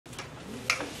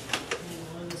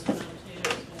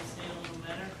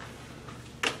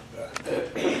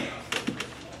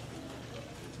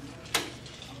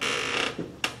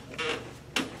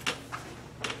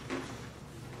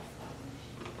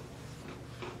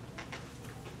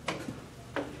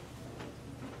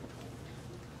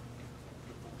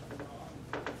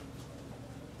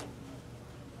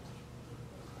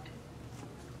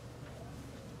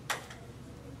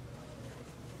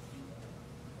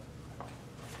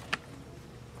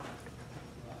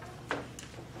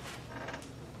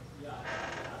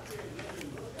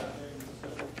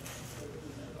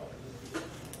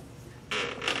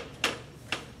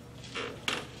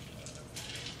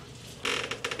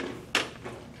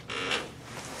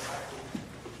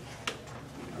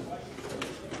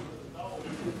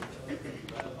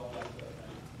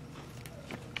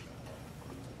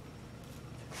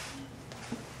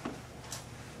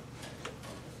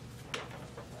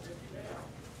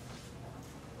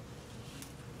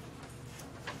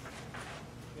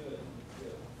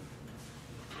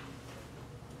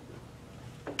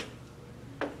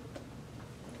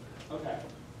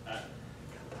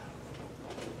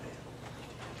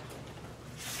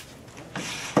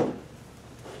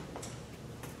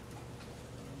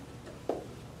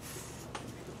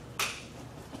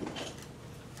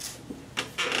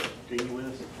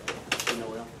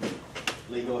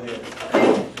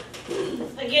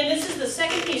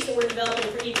second piece that we're developing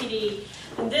for EPD,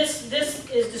 and this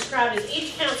is described as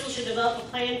each council should develop a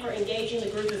plan for engaging the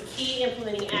group of key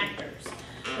implementing actors.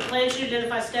 The plan should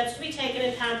identify steps to be taken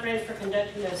and timeframes for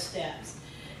conducting those steps.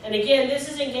 And again, this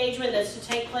is engagement that's to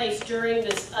take place during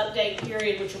this update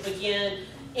period, which will begin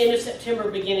end of September,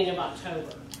 beginning of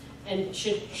October, and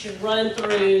should run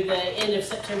through the end of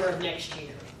September of next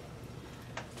year.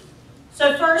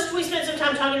 So first, we spent some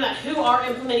time talking about who are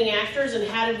implementing actors and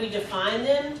how did we define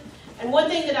them. And one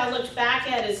thing that I looked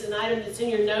back at is an item that's in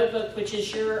your notebook, which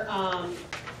is your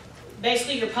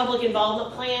basically your public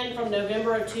involvement plan from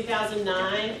November of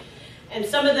 2009. And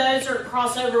some of those are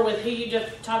crossover with who you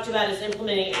talked about as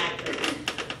implementing actors.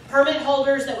 Permit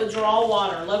holders that withdraw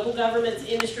water, local governments,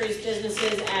 industries,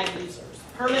 businesses, ag users.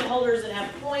 Permit holders that have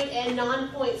point and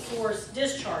non-point source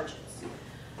discharges.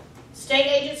 State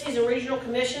agencies and regional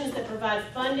commissions that provide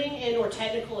funding and or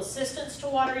technical assistance to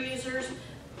water users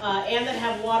and that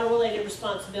have water-related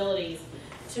responsibilities.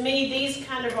 To me, these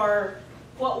kind of are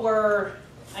what were,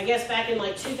 I guess back in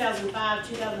like 2005,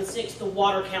 2006, the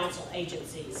water council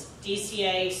agencies.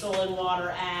 DCA, Soil and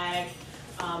Water, Ag,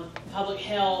 Public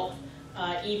Health,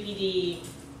 EPD,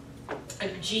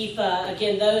 GFA,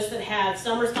 again, those that have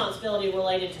some responsibility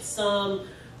related to some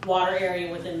water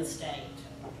area within the state.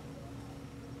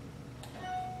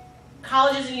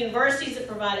 Colleges and universities that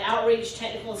provide outreach,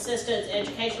 technical assistance,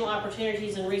 educational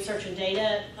opportunities, and research and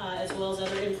data, as well as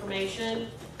other information.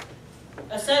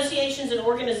 Associations and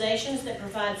organizations that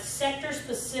provide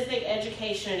sector-specific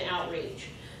education and outreach.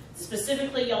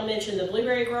 Specifically, y'all mentioned the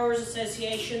Blueberry Growers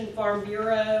Association, Farm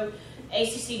Bureau,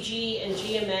 ACCG, and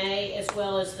GMA, as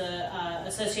well as the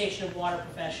Association of Water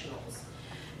Professionals.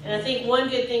 And I think one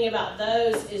good thing about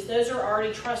those is those are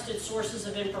already trusted sources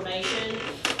of information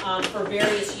for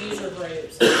various user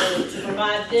groups. So to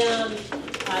provide them,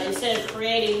 instead of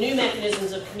creating new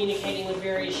mechanisms of communicating with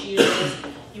various users,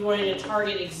 you wanted to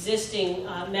target existing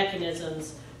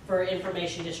mechanisms for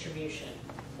information distribution.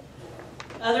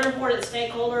 Other important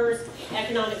stakeholders,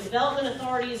 economic development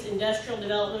authorities, industrial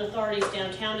development authorities,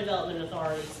 downtown development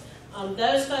authorities.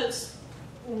 Those folks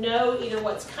know either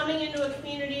what's coming into a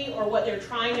community or what they're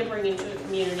trying to bring into a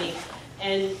community.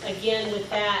 And again, with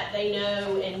that, they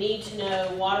know and need to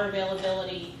know water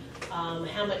availability,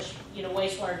 how much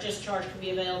wastewater discharge can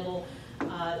be available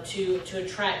to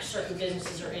attract certain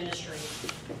businesses or industries.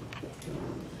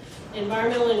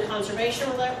 Environmental and conservation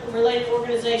related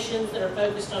organizations that are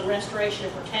focused on restoration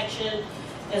and protection,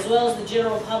 as well as the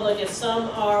general public, as some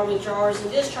are withdrawers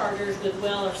and dischargers with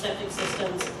well or septic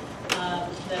systems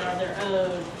that are their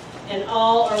own, and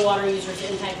all are water users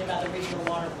impacted by the regional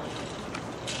water plan.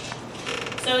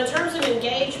 So in terms of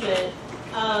engagement,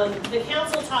 the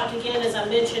council talked again, as I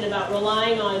mentioned, about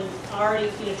relying on already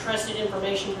trusted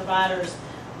information providers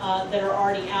that are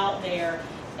already out there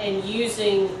and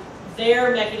using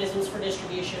their mechanisms for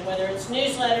distribution, whether it's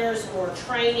newsletters or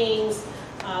trainings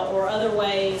or other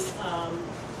ways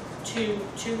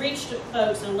to reach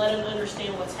folks and let them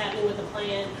understand what's happening with the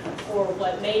plan or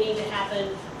what may need to happen,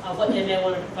 what they may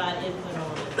want to provide input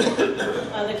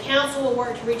on. The council will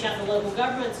work to reach out to local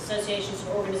governments, associations, and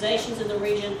organizations in the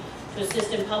region to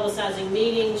assist in publicizing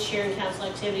meetings, sharing council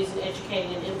activities, and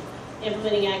educating and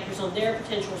implementing actors on their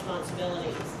potential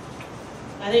responsibilities.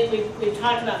 I think we've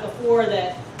talked about before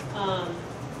that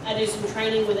I do some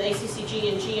training with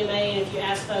ACCG and GMA, and if you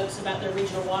ask folks about their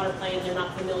regional water plan, they're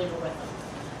not familiar with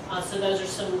them. So those are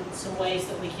some ways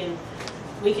that we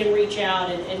can reach out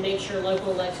and make sure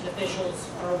local elected officials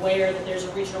are aware that there's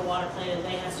a regional water plan and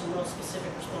they have some real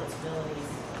specific responsibilities.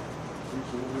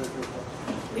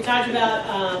 We talked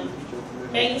about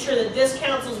making sure that this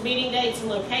council's meeting dates and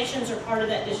locations are part of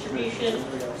that distribution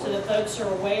so that folks are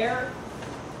aware.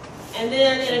 And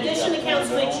then, in addition, the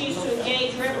council may choose to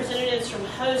engage representatives from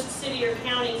host city or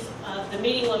counties, the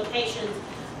meeting locations,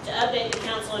 to update the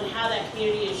council on how that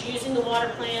community is using the water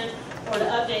plan or to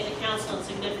update the council on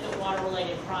significant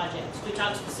water-related projects. We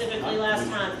talked specifically last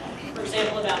time, for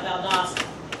example, about Valdosta.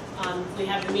 We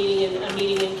have a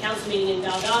council meeting in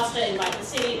Valdosta, invite the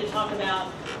city to talk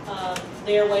about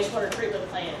their wastewater treatment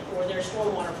plant or their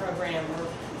stormwater program or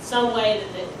some way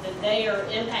that they are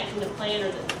impacting the plan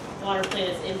or that the water plan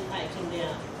is impacting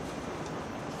them.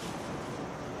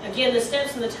 Again, the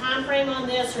steps and the time frame on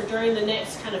this are during the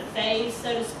next kind of phase,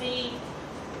 so to speak,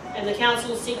 and the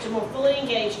council will seek to more fully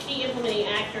engage key implementing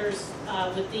actors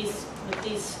with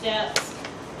these steps,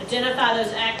 identify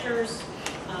those actors,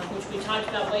 which we talked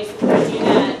about ways that we can do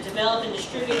that, develop and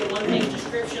distribute a one-page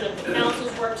description of the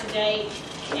council's work to date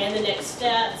and the next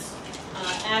steps,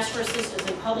 ask for assistance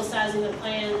in publicizing the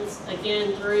plans,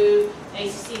 again, through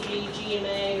ACCG,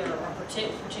 GMA, or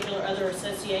particular other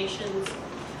associations.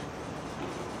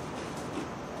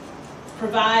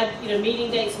 provide,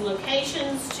 meeting dates and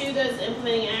locations to those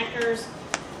implementing actors.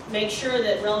 Make sure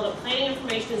that relevant planning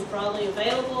information is broadly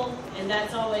available, and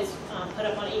that's always put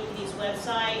up on EPD's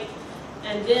website.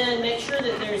 And then make sure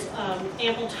that there's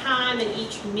ample time in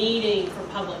each meeting for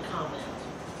public comment.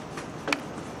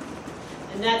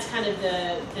 And that's kind of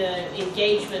the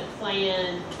engagement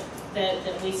plan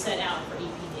that we set out for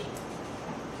EPD.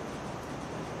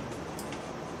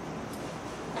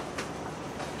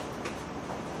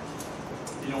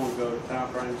 You don't want to go to time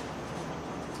frame?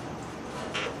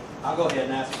 I'll go ahead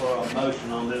and ask for a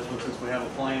motion on this one since we have a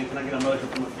plan. Can I get a motion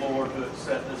from the floor to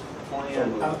accept this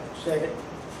plan? Second.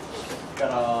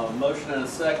 Got a motion and a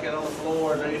second on the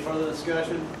floor. Is there any further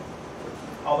discussion?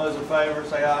 All those in favor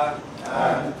say aye.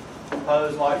 Aye.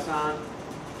 Opposed, like sign.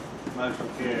 Motion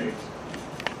carries.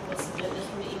 We'll submit this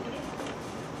one to EPD.